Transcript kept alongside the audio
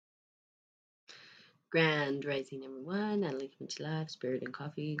Grand Rising, everyone. I like much life, spirit, and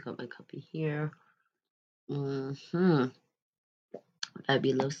coffee. Got my coffee here. Mm-hmm.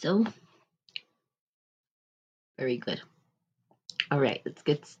 Fabuloso. Very good. All right, let's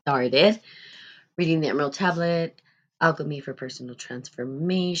get started. Reading the Emerald Tablet, Alchemy for Personal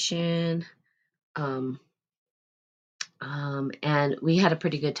Transformation. Um, and we had a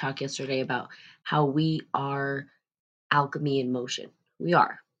pretty good talk yesterday about how we are alchemy in motion. We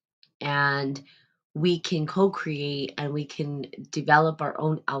are. And we can co-create and we can develop our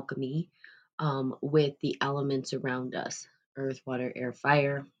own alchemy with the elements around us: earth, water, air,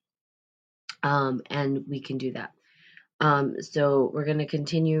 fire. And we can do that. So we're going to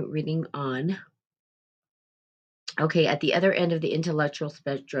continue reading on. Okay, at the other end of the intellectual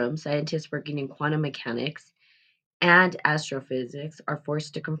spectrum, scientists working in quantum mechanics and astrophysics are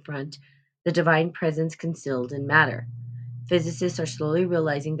forced to confront the divine presence concealed in matter. Physicists are slowly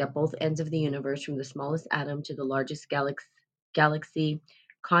realizing that both ends of the universe, from the smallest atom to the largest galaxy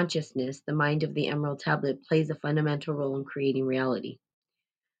consciousness, the mind of the Emerald Tablet plays a fundamental role in creating reality.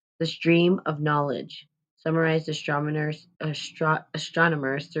 The stream of knowledge, summarized astronomer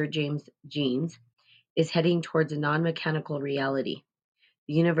Sir James Jeans, is heading towards a non-mechanical reality.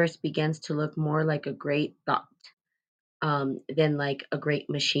 The universe begins to look more like a great thought than like a great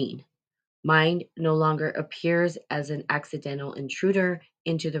machine. Mind no longer appears as an accidental intruder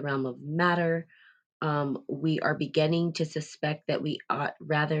into the realm of matter. We are beginning to suspect that we ought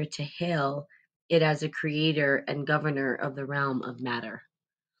rather to hail it as a creator and governor of the realm of matter.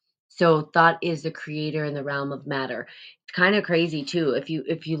 So thought is the creator in the realm of matter. It's kind of crazy too. If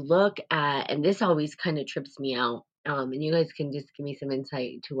you look at, and this always kind of trips me out, and you guys can just give me some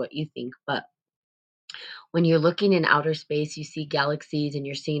insight to what you think, but when you're looking in outer space, you see galaxies and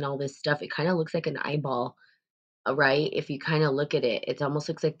you're seeing all this stuff. It kind of looks like an eyeball, right? If you kind of look at it, it almost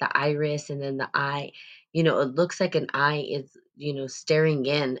looks like the iris and then the eye. It looks like an eye is, staring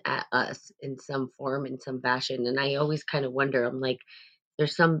in at us in some form, in some fashion. And I always kind of wonder, I'm like,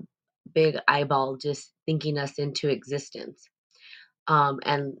 there's some big eyeball just thinking us into existence.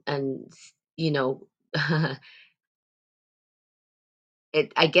 And you know,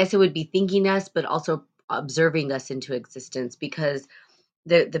 I guess it would be thinking us, but also observing us into existence, because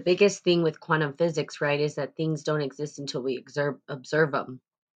the biggest thing with quantum physics, right, is that things don't exist until we observe them.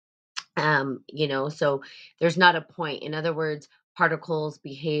 So there's not a point. In other words, particles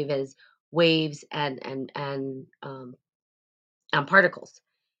behave as waves and particles.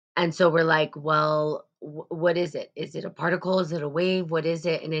 And so we're like, well, what is it? Is it a particle? Is it a wave? What is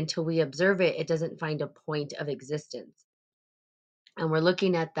it? And until we observe it, it doesn't find a point of existence. And we're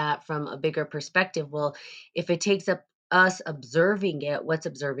looking at that from a bigger perspective. Well, if it takes up us observing it, what's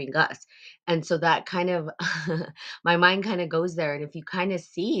observing us? And so that kind of, my mind kind of goes there. And if you kind of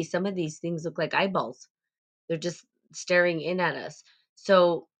see, some of these things look like eyeballs, they're just staring in at us.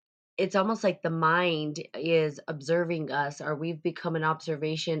 So it's almost like the mind is observing us, or we've become an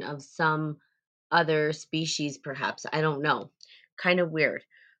observation of some other species, perhaps. I don't know. Kind of weird.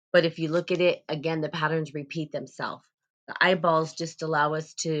 But if you look at it again, the patterns repeat themselves. The eyeballs just allow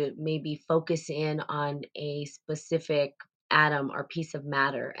us to maybe focus in on a specific atom or piece of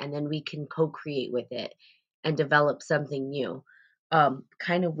matter, and then we can co create with it and develop something new.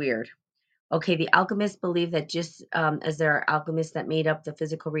 Kind of weird. Okay, the alchemists believe that just as there are alchemists that made up the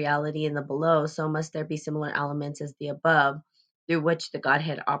physical reality in the below, so must there be similar elements as the above through which the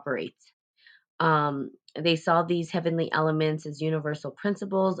Godhead operates. They saw these heavenly elements as universal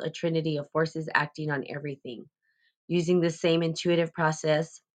principles, a trinity of forces acting on everything. Using the same intuitive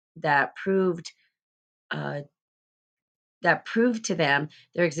process that proved uh, that proved to them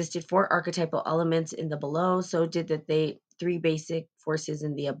there existed four archetypal elements in the below, so did that they three basic forces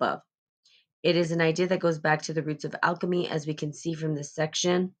in the above. It is an idea that goes back to the roots of alchemy, as we can see from this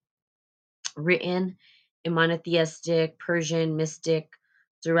section, written in monotheistic Persian mystic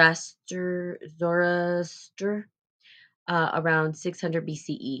Zoroaster around 600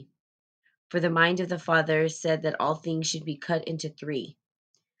 BCE. For the mind of the fathers said that all things should be cut into three,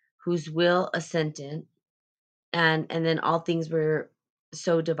 whose will ascendant, and then all things were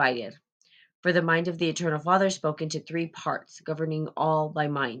so divided. For the mind of the eternal Father spoke into three parts, governing all by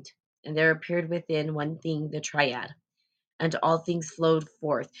mind. And there appeared within one thing the triad, and all things flowed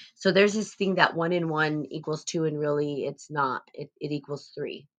forth. So there's this thing that one and one equals two, and really it's not. It equals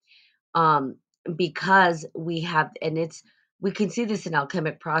three. um because we have, and it's, we can see this in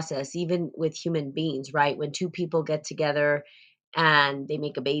alchemic process even with human beings, right? When two people get together and they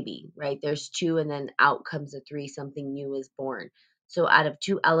make a baby, right, there's two and then out comes a three, something new is born. So out of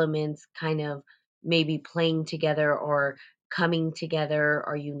two elements kind of maybe playing together or coming together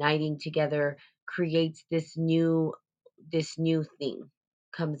or uniting together creates this new thing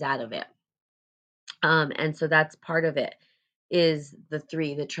comes out of it. And so that's part of it is the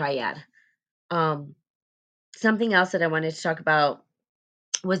three, the triad. Um, Something else that I wanted to talk about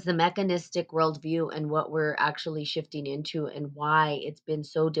was the mechanistic worldview and what we're actually shifting into and why it's been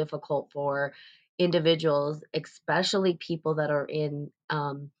so difficult for individuals, especially people that are in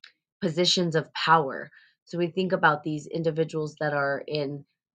positions of power. So we think about these individuals that are in,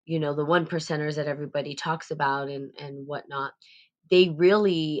 the one percenters that everybody talks about and whatnot. They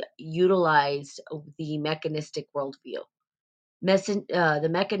really utilized the mechanistic worldview. The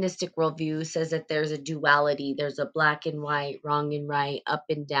mechanistic worldview says that there's a duality, there's a black and white, wrong and right, up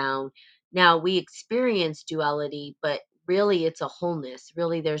and down. Now we experience duality, but really it's a wholeness.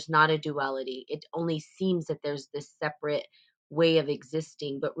 Really, there's not a duality. It only seems that there's this separate way of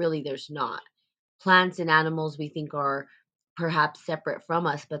existing, but really there's not. Plants and animals we think are perhaps separate from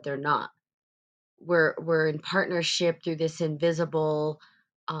us, but they're not. We're in partnership through this invisible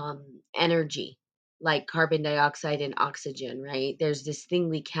energy, like carbon dioxide and oxygen, right? There's this thing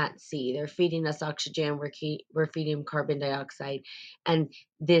we can't see. They're feeding us oxygen, we're feeding them carbon dioxide, and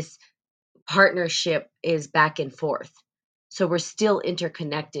this partnership is back and forth. So we're still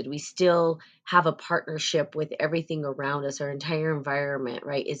interconnected. We still have a partnership with everything around us. Our entire environment,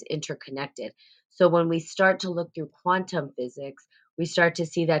 right, is interconnected. So when we start to look through quantum physics, we start to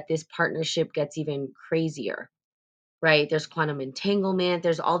see that this partnership gets even crazier, right? There's quantum entanglement,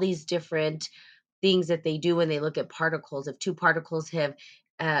 there's all these different things that they do when they look at particles. If two particles have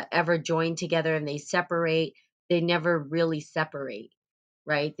ever joined together and they separate, they never really separate,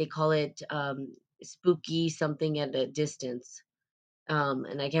 right? They call it spooky something at a distance.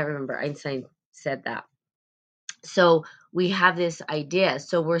 And I can't remember. Einstein said that. So we have this idea.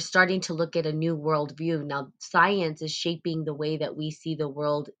 So we're starting to look at a new worldview. Now, science is shaping the way that we see the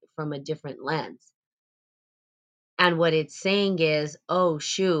world from a different lens. And what it's saying is, oh,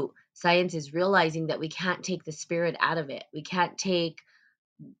 shoot, science is realizing that we can't take the spirit out of it. We can't take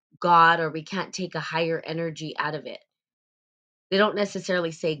God or we can't take a higher energy out of it. They don't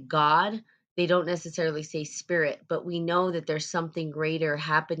necessarily say God, they don't necessarily say spirit, but we know that there's something greater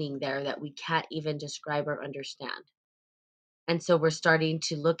happening there that we can't even describe or understand. And so we're starting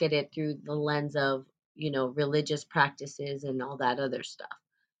to look at it through the lens of, religious practices and all that other stuff.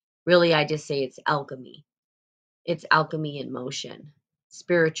 Really, I just say it's alchemy. It's alchemy in motion,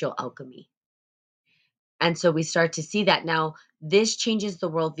 spiritual alchemy. And so we start to see that now. This changes the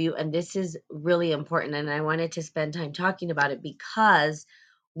worldview, and this is really important. And I wanted to spend time talking about it because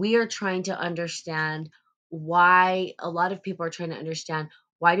we are trying to understand why a lot of people are trying to understand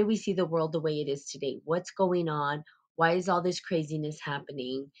why do we see the world the way it is today? What's going on? Why is all this craziness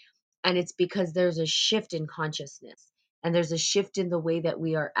happening? And it's because there's a shift in consciousness and there's a shift in the way that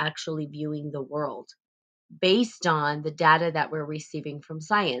we are actually viewing the world based on the data that we're receiving from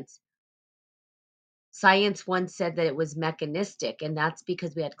science. Science once said that it was mechanistic, and that's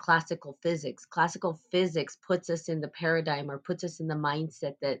because we had classical physics. Classical physics puts us in the paradigm or puts us in the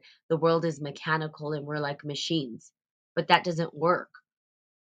mindset that the world is mechanical and we're like machines. But that doesn't work.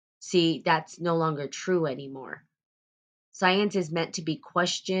 See, that's no longer true anymore. Science is meant to be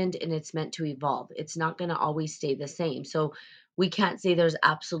questioned and it's meant to evolve. It's not going to always stay the same. So we can't say there's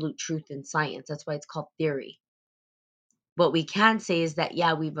absolute truth in science. That's why it's called theory. What we can say is that,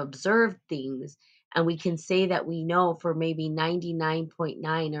 yeah, we've observed things and we can say that we know for maybe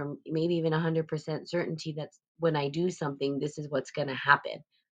 99.9 or maybe even 100% certainty that when I do something, this is what's going to happen,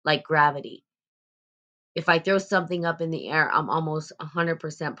 like gravity. If I throw something up in the air, I'm almost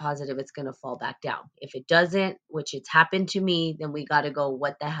 100% positive it's going to fall back down. If it doesn't, which it's happened to me, then we got to go,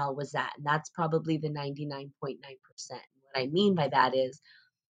 what the hell was that? And that's probably the 99.9%. What I mean by that is,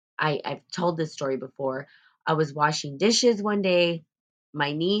 I've told this story before. I was washing dishes one day.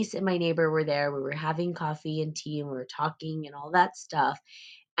 My niece and my neighbor were there. We were having coffee and tea and we were talking and all that stuff.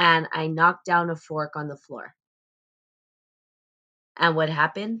 And I knocked down a fork on the floor. And what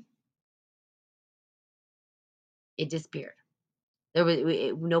happened? It disappeared.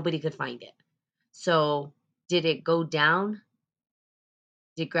 Nobody could find it. So did it go down?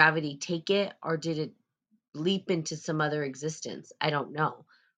 Did gravity take it or did it leap into some other existence? I don't know,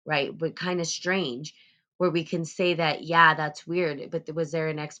 right? But kind of strange where we can say that, yeah, that's weird, but was there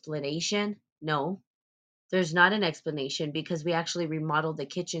an explanation? No, there's not an explanation because we actually remodeled the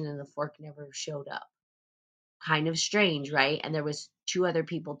kitchen and the fork never showed up. Kind of strange, right? And there was two other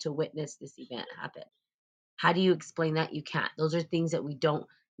people to witness this event happen. How do you explain that? You can't. Those are things that we don't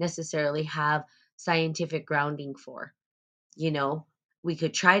necessarily have scientific grounding for, you know? We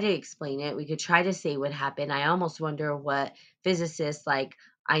could try to explain it. We could try to say what happened. I almost wonder what physicists like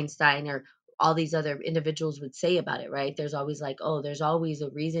Einstein or all these other individuals would say about it, right? There's always like, oh, there's always a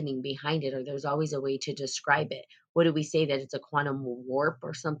reasoning behind it, or there's always a way to describe it. What do we say, that it's a quantum warp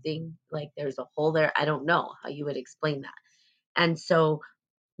or something? Like there's a hole there. I don't know how you would explain that. And so,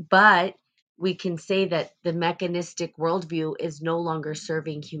 but we can say that the mechanistic worldview is no longer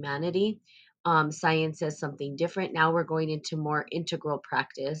serving humanity. Science says something different. Now we're going into more integral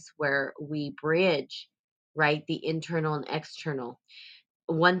practice where we bridge, right, the internal and external.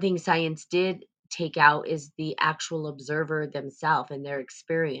 One thing science did take out is the actual observer themselves and their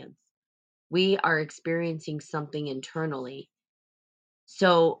experience. We are experiencing something internally.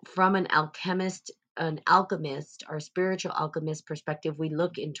 So, from an alchemist, or spiritual alchemist perspective, we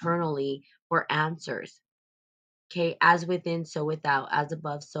look internally for answers. Okay, as within, so without, as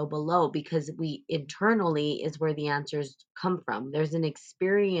above, so below, because we internally is where the answers come from. There's an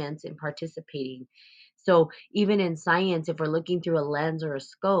experience in participating. So, even in science, if we're looking through a lens or a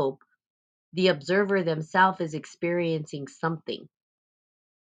scope, the observer themselves is experiencing something.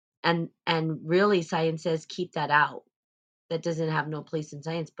 And really science says keep that out. That doesn't have no place in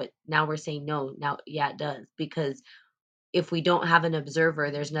science, but now we're saying no. Now, yeah, it does, because if we don't have an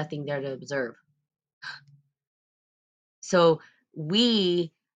observer, there's nothing there to observe. So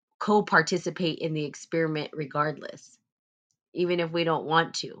we co-participate in the experiment regardless, even if we don't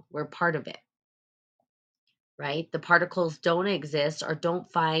want to. We're part of it, right? The particles don't exist or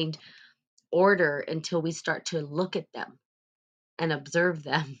don't find order until we start to look at them and observe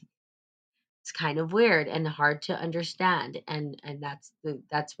them. It's kind of weird and hard to understand, and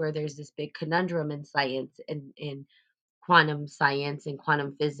that's where there's this big conundrum in science and in quantum science and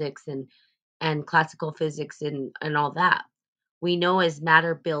quantum physics and classical physics and all that. We know as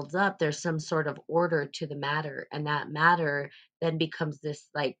matter builds up, there's some sort of order to the matter, and that matter then becomes this,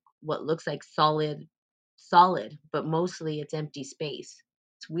 like, what looks like solid, but mostly it's empty space.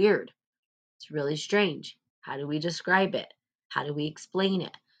 It's weird. It's really strange. How do we describe it? How do we explain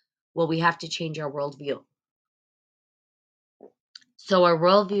it? Well, we have to change our worldview. So our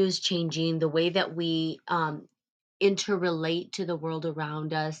worldview is changing, the way that we interrelate to the world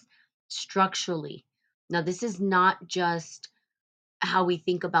around us structurally. Now, this is not just how we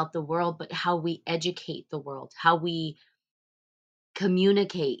think about the world, but how we educate the world, how we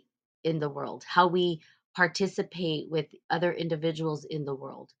communicate in the world, how we participate with other individuals in the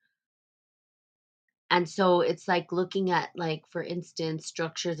world. And so it's like looking at, like, for instance,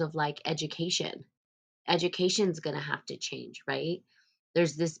 structures of like education. Education's going to have to change, right?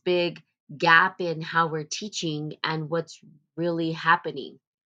 There's this big gap in how we're teaching and what's really happening.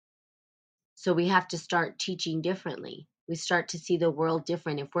 So we have to start teaching differently. We start to see the world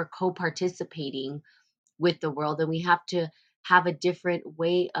different. If we're co-participating with the world, then we have to have a different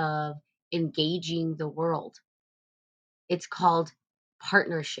way of engaging the world. It's called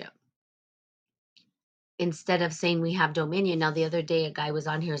partnership, instead of saying we have dominion. Now, the other day, a guy was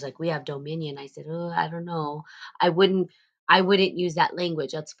on here, was like, we have dominion. I said, oh, I don't know. I wouldn't, I wouldn't use that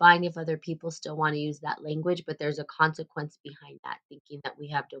language. That's fine if other people still want to use that language, but there's a consequence behind that, thinking that we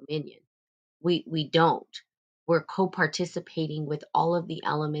have dominion. We don't. We're co-participating with all of the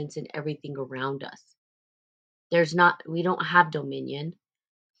elements and everything around us. We don't have dominion.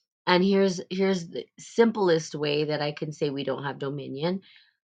 And here's the simplest way that I can say we don't have dominion.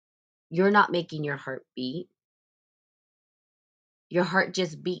 You're not making your heart beat. Your heart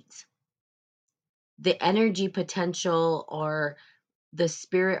just beats. The energy potential, or the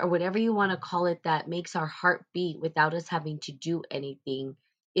spirit, or whatever you want to call it, that makes our heart beat without us having to do anything,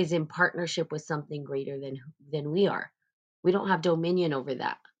 is in partnership with something greater than we are. We don't have dominion over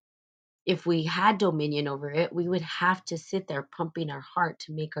that. If we had dominion over it, we would have to sit there pumping our heart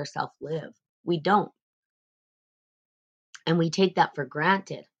to make ourselves live. We don't. And we take that for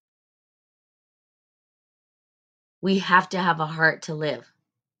granted. We have to have a heart to live.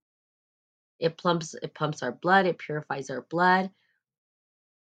 It pumps our blood, it purifies our blood.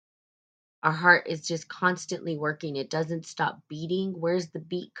 Our heart is just constantly working. It doesn't stop beating. Where's the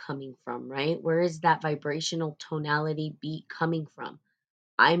beat coming from, right? Where is that vibrational tonality beat coming from?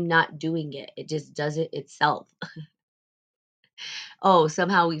 I'm not doing it. It just does it itself. Oh,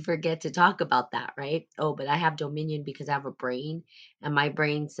 somehow we forget to talk about that, right? Oh, but I have dominion because I have a brain, and my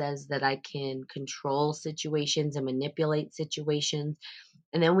brain says that I can control situations and manipulate situations.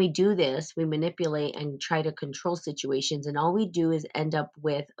 And then we do this, we manipulate and try to control situations, and all we do is end up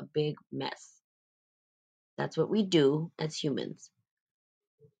with a big mess. That's what we do as humans.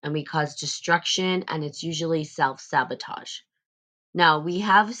 And we cause destruction, and it's usually self sabotage. Now, we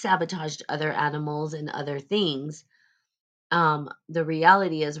have sabotaged other animals and other things, The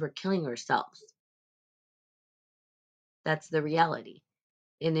reality is we're killing ourselves. That's the reality.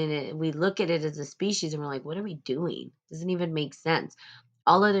 And then we look at it as a species and we're like, what are we doing? Doesn't even make sense.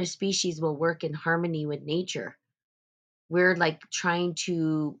 All other species will work in harmony with nature. We're like trying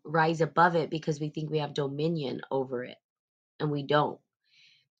to rise above it because we think we have dominion over it, and we don't.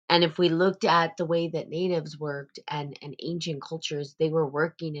 And if we looked at the way that natives worked and ancient cultures, they were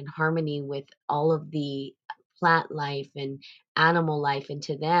working in harmony with all of the plant life and animal life. And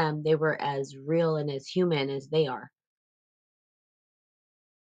to them, they were as real and as human as they are.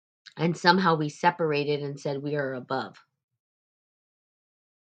 And somehow we separated and said we are above.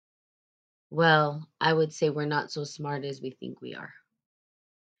 Well, I would say we're not so smart as we think we are.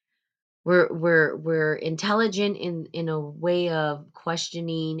 We're intelligent in a way of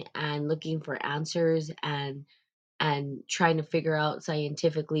questioning and looking for answers and trying to figure out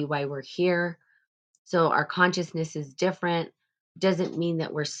scientifically why we're here. So our consciousness is different. Doesn't mean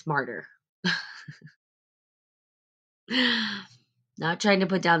that we're smarter. Not trying to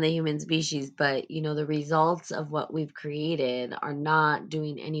put down the human species, but the results of what we've created are not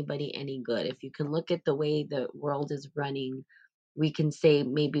doing anybody any good. If you can look at the way the world is running, we can say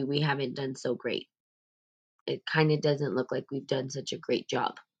maybe we haven't done so great. It kind of doesn't look like we've done such a great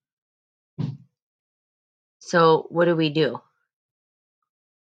job. So, what do we do?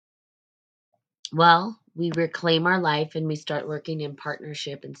 Well, we reclaim our life and we start working in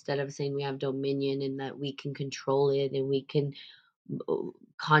partnership instead of saying we have dominion and that we can control it and we can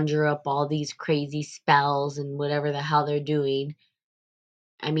conjure up all these crazy spells and whatever the hell they're doing.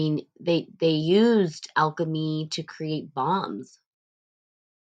 I mean, they used alchemy to create bombs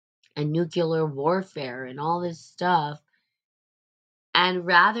and nuclear warfare and all this stuff. And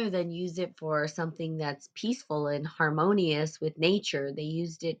rather than use it for something that's peaceful and harmonious with nature, they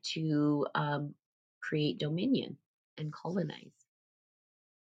used it to create dominion and colonize.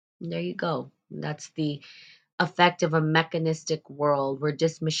 And there you go. That's the effect of a mechanistic world. We're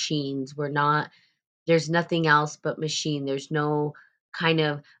just machines. We're not, there's nothing else but machine. There's no kind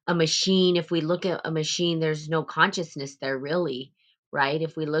of a machine. If we look at a machine, there's no consciousness there, really, right?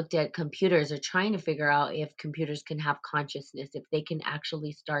 If we looked at computers or trying to figure out if computers can have consciousness, if they can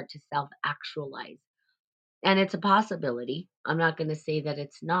actually start to self actualize. And it's a possibility. I'm not going to say that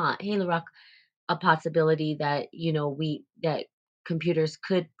it's not. Hey, Larock, a possibility that, that computers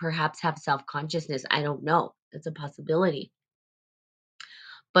could perhaps have self consciousness. I don't know. It's a possibility.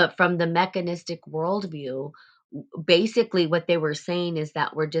 But from the mechanistic worldview, basically what they were saying is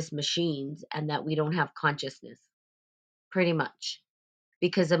that we're just machines and that we don't have consciousness, pretty much.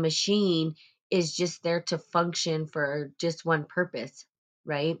 Because a machine is just there to function for just one purpose,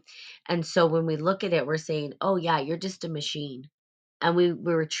 right? And so when we look at it, we're saying, oh, yeah, you're just a machine. And we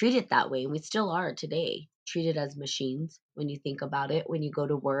were treated that way, and we still are today, treated as machines when you think about it, when you go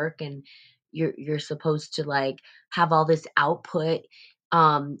to work and you're supposed to like have all this output,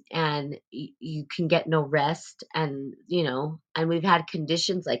 and you can get no rest, and and we've had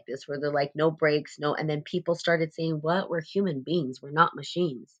conditions like this where they're like no breaks, no, and then people started saying, what, we're human beings, we're not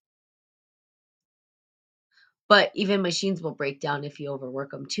machines. But even machines will break down if you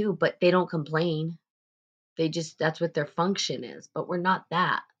overwork them too, but they don't complain. They just, that's what their function is, but we're not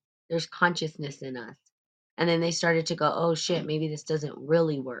that. There's consciousness in us. And then they started to go, "Oh shit, maybe this doesn't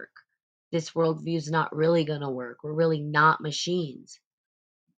really work. This worldview's not really gonna work. We're really not machines."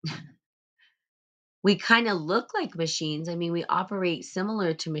 We kind of look like machines. I mean, we operate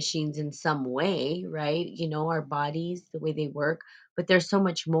similar to machines in some way, right? Our bodies, the way they work, but there's so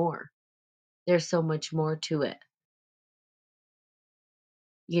much more. There's so much more to it.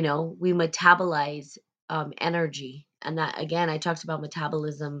 We metabolize energy. And that, again, I talked about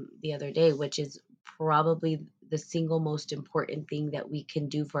metabolism the other day, which is probably the single most important thing that we can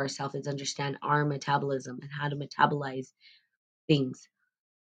do for ourselves is understand our metabolism and how to metabolize things,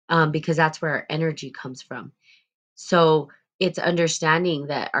 because that's where our energy comes from. So it's understanding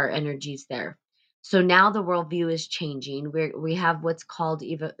that our energy is there. So now the worldview is changing. We have what's called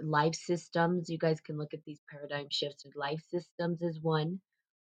even life systems. You guys can look at these paradigm shifts. Life systems is one.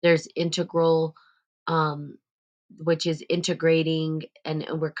 There's integral, um, which is integrating, and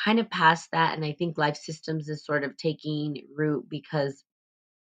we're kind of past that. And I think life systems is sort of taking root because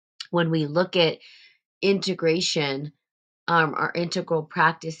when we look at integration, our integral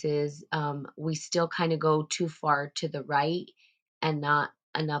practices, we still kind of go too far to the right and not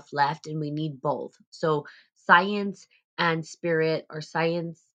enough left, and we need both. So, science and spirit, or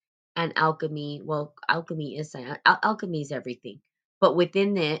science and alchemy. Well, alchemy is science. Alchemy is everything. But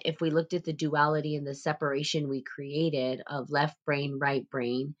within it, if we looked at the duality and the separation we created of left brain, right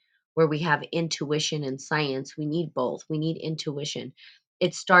brain, where we have intuition and science. We need both. We need intuition.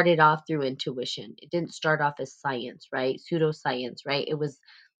 It started off through intuition. It didn't start off as science, right? Pseudoscience, right? It was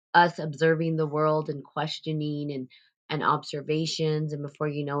us observing the world and questioning and observations, and before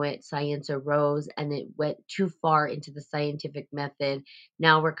you know it, science arose and it went too far into the scientific method.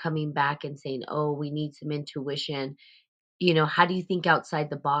 Now we're coming back and saying, oh, we need some intuition. How do you think outside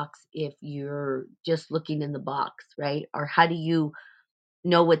the box if you're just looking in the box, right? Or how do you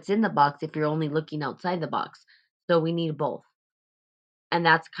know what's in the box if you're only looking outside the box? So we need both. And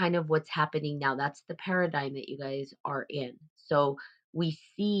that's kind of what's happening now. That's the paradigm that you guys are in. So we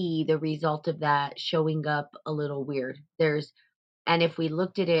see the result of that showing up a little weird. And if we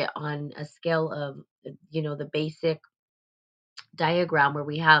looked at it on a scale of, the basic diagram where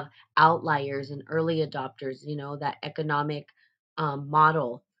we have outliers and early adopters, that economic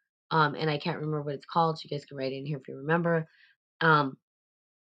model. And I can't remember what it's called. So you guys can write in here if you remember. Um,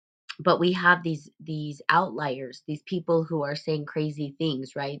 but we have these outliers, these people who are saying crazy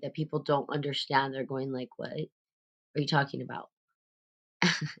things, right? That people don't understand. They're going like, "What are you talking about?"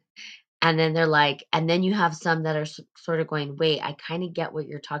 And then they're like, and then you have some that are sort of going, "Wait, I kind of get what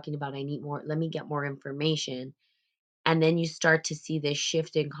you're talking about. I need more. Let me get more information." And then you start to see this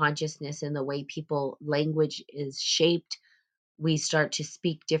shift in consciousness in the way people language is shaped. We start to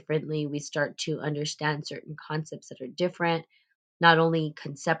speak differently. We start to understand certain concepts that are different, not only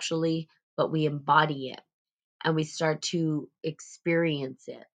conceptually, but we embody it and we start to experience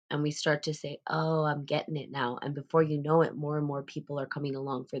it. And we start to say, oh, I'm getting it now. And before you know it, more and more people are coming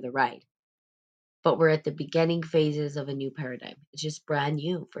along for the ride. But we're at the beginning phases of a new paradigm. It's just brand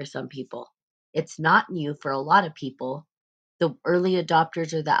new for some people. It's not new for a lot of people. The early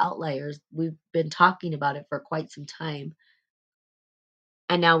adopters or the outliers, we've been talking about it for quite some time.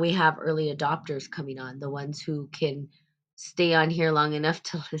 And now we have early adopters coming on, the ones who can stay on here long enough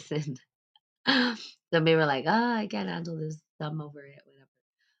to listen. Some people are like, oh, I can't handle this. I'm over it, whatever.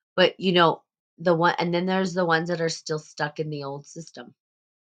 But and then there's the ones that are still stuck in the old system,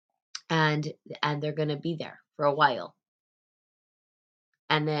 and they're going to be there for a while,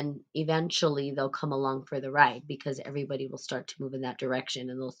 and then eventually they'll come along for the ride because everybody will start to move in that direction,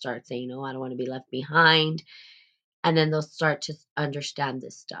 and they'll start saying, "Oh, I don't want to be left behind," and then they'll start to understand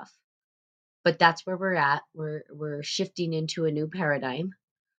this stuff. But that's where we're at. We're shifting into a new paradigm,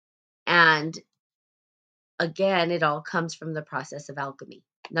 and again, it all comes from the process of alchemy.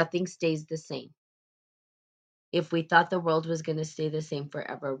 Nothing stays the same. If we thought the world was going to stay the same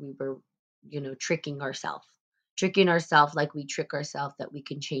forever, we were, tricking ourselves. Tricking ourselves like we trick ourselves that we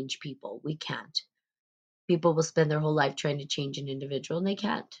can change people. We can't. People will spend their whole life trying to change an individual and they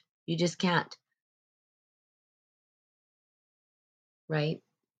can't. You just can't, right?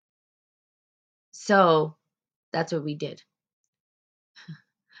 So that's what we did.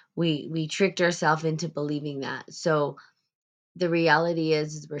 We tricked ourselves into believing that. So the reality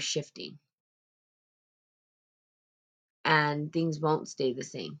is we're shifting and things won't stay the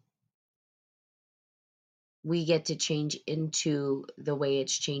same. We get to change into the way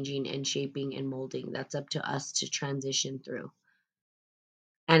it's changing and shaping and molding. That's up to us to transition through.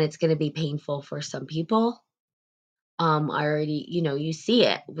 And it's going to be painful for some people. I already, you see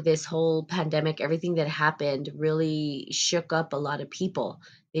it with this whole pandemic, everything that happened really shook up a lot of people.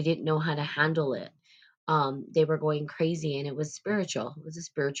 They didn't know how to handle it. They were going crazy and it was spiritual. It was a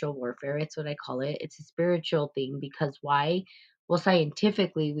spiritual warfare. It's what I call it. It's a spiritual thing because why? Well,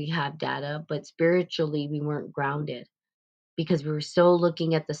 scientifically, we have data, but spiritually, we weren't grounded because we were so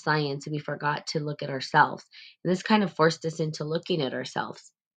looking at the science and we forgot to look at ourselves. And this kind of forced us into looking at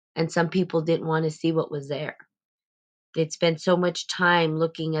ourselves. And some people didn't want to see what was there. They'd spend so much time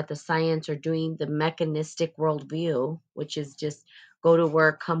looking at the science or doing the mechanistic worldview, which is just go to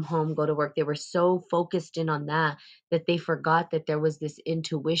work, come home, go to work. They were so focused in on that they forgot that there was this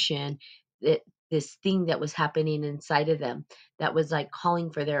intuition, that this thing that was happening inside of them that was like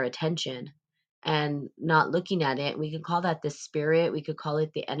calling for their attention and not looking at it. We could call that the spirit. We could call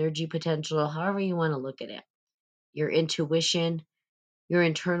it the energy potential, however you want to look at it. Your intuition, your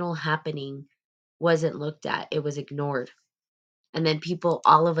internal happening wasn't looked at, it was ignored. And then people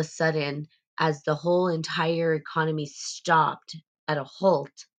all of a sudden, as the whole entire economy stopped at a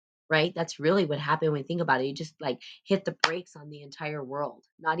halt, right? That's really what happened when you think about it. You just like hit the brakes on the entire world,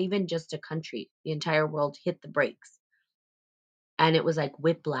 not even just a country. The entire world hit the brakes. And it was like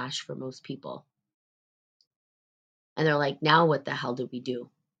whiplash for most people. And they're like, now what the hell do we do?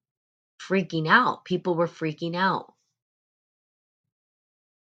 Freaking out. People were freaking out.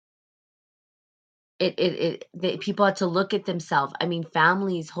 People had to look at themselves. I mean,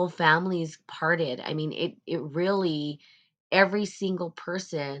 whole families parted. I mean, it really, every single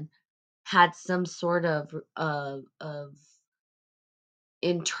person. had some sort of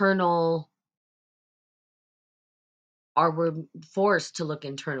internal, or were forced to look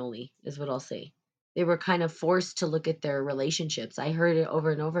internally, is what I'll say. They were kind of forced to look at their relationships. I heard it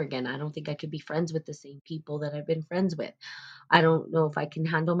over and over again. I don't think I could be friends with the same people that I've been friends with. I don't know if I can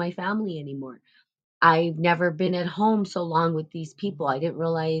handle my family anymore. I've never been at home so long with these people. I didn't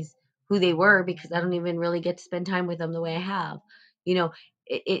realize who they were because I don't even really get to spend time with them the way I have. You know,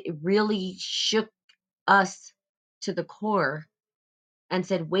 it really shook us to the core and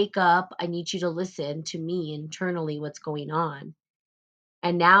said, "Wake up. I need you to listen to me internally, what's going on."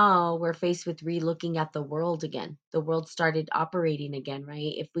 And now we're faced with relooking at the world again. The world started operating again,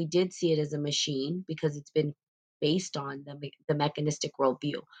 right? If we did see it as a machine, because it's been based on the mechanistic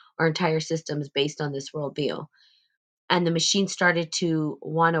worldview, our entire system is based on this worldview. And the machine started to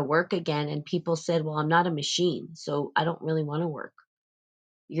want to work again, and people said, "Well, I'm not a machine, so I don't really want to work.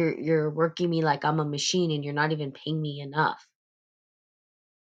 You're working me like I'm a machine, and you're not even paying me enough.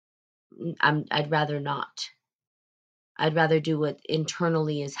 I'd rather not." I'd rather do what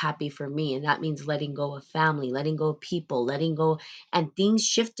internally is happy for me. And that means letting go of family, letting go of people, letting go. And things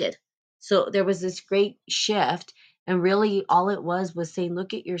shifted. So there was this great shift. And really, all it was saying,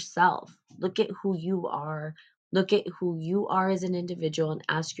 look at yourself, look at who you are, look at who you are as an individual, and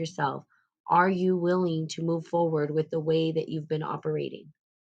ask yourself, are you willing to move forward with the way that you've been operating?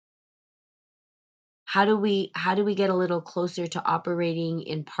 How do we get a little closer to operating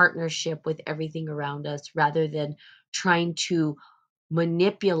in partnership with everything around us rather than trying to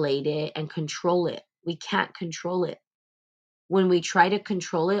manipulate it and control it? We can't control it. When we try to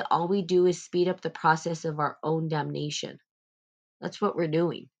control it, all we do is speed up the process of our own damnation. That's what we're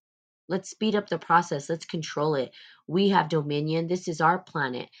doing. Let's speed up the process. Let's control it. We have dominion. This is our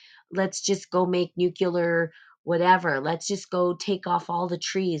planet. Let's just go make nuclear whatever. Let's just go take off all the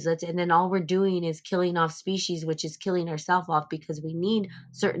trees. And then all we're doing is killing off species, which is killing ourselves off because we need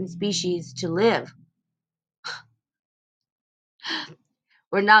certain species to live.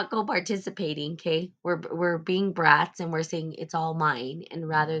 We're not co-participating, okay? We're being brats and we're saying it's all mine, and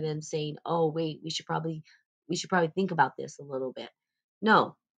rather than saying, "Oh, wait, we should probably think about this a little bit."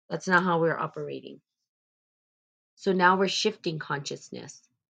 No, that's not how we're operating. So now we're shifting consciousness.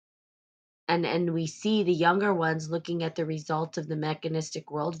 And we see the younger ones looking at the results of the mechanistic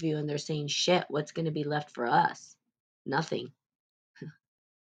worldview and they're saying, "Shit, what's going to be left for us? Nothing."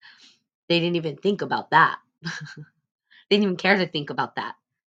 They didn't even think about that. They didn't even care to think about that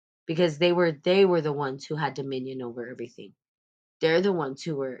because they were the ones who had dominion over everything. They're the ones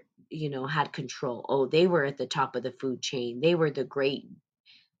who were, had control. Oh, they were at the top of the food chain. They were the great,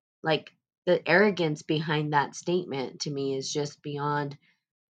 like, the arrogance behind that statement to me is just beyond.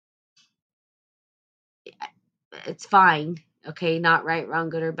 It's fine. Okay, not right, wrong,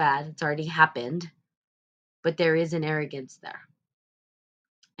 good or bad. It's already happened. But there is an arrogance there.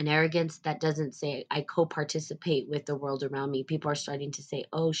 An arrogance that doesn't say, I co participate with the world around me. People are starting to say,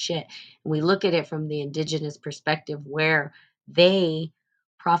 oh shit. And we look at it from the indigenous perspective where they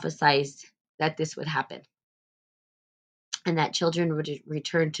prophesized that this would happen and that children would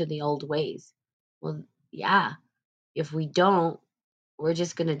return to the old ways. Well, yeah, if we don't, we're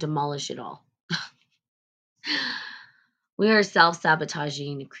just going to demolish it all. We are self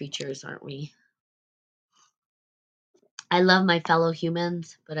sabotaging creatures, aren't we? I love my fellow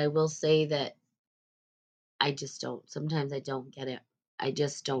humans, but I will say that I just don't. Sometimes I don't get it. I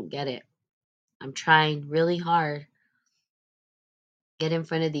just don't get it. I'm trying really hard, get in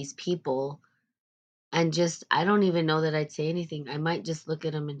front of these people, and just, I don't even know that I'd say anything. I might just look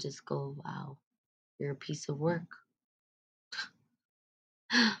at them and just go, wow, you're a piece of work.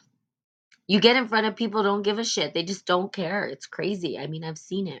 You get in front of people, don't give a shit. They just don't care. It's crazy. I mean, I've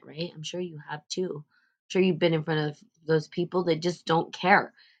seen it, right? I'm sure you have too. I'm sure you've been in front of those people that just don't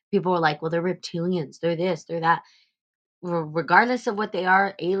care. People are like, well, they're reptilians, they're this, they're that. Regardless of what they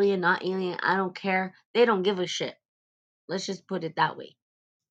are, alien, not alien, I don't care. They don't give a shit. Let's just put it that way.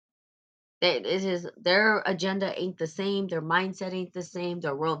 It is their agenda ain't the same, their mindset ain't the same,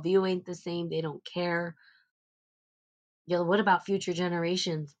 their worldview ain't the same. They don't care. What about future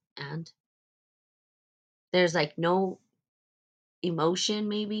generations? And there's like no emotion,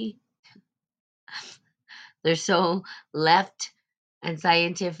 maybe. They're so left and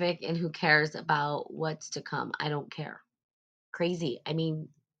scientific, and who cares about what's to come? I don't care. Crazy. I mean,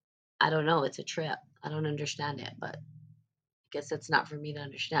 I don't know. It's a trip. I don't understand it, but I guess it's not for me to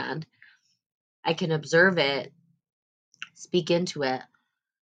understand. I can observe it, speak into it,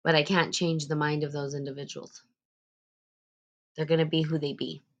 but I can't change the mind of those individuals. They're going to be who they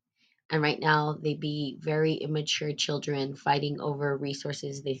be. And right now, they be very immature children fighting over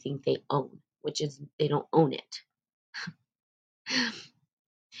resources they think they own, which is they don't own it.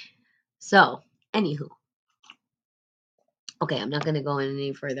 So, anywho, okay, I'm not going to go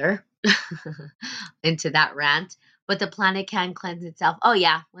any further into that rant, but the planet can cleanse itself. Oh,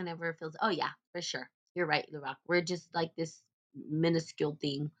 yeah, whenever it feels, oh, yeah, for sure. You're right, Rock. We're just like this minuscule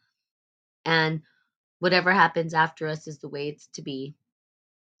thing. And whatever happens after us is the way it's to be.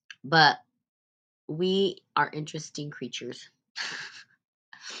 But we are interesting creatures.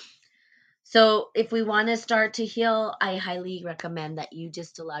 So, if we want to start to heal, I highly recommend that you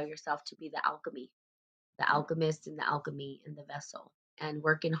just allow yourself to be the alchemist and the alchemy in the vessel, and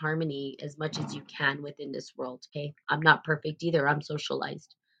work in harmony as much as you can within this world. Okay. I'm not perfect either. I'm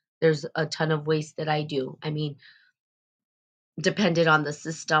socialized. There's a ton of waste that I do. I mean, dependent on the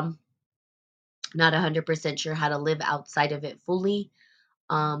system, not 100% sure how to live outside of it fully.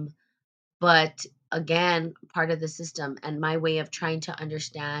 Um, But again, part of the system and my way of trying to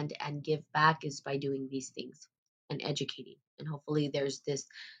understand and give back is by doing these things and educating. And hopefully there's this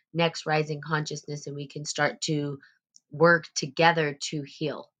next rising consciousness and we can start to work together to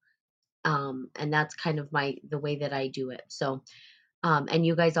heal. And that's kind of the way that I do it. So and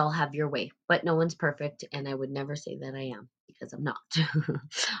you guys all have your way, but no one's perfect. And I would never say that I am because I'm not.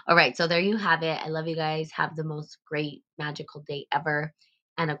 All right. So there you have it. I love you guys. Have the most great, magical day ever.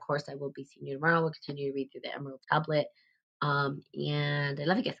 And of course, I will be seeing you tomorrow. We'll continue to read through the Emerald Tablet. And I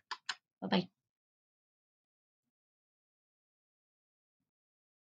love you guys. Bye bye.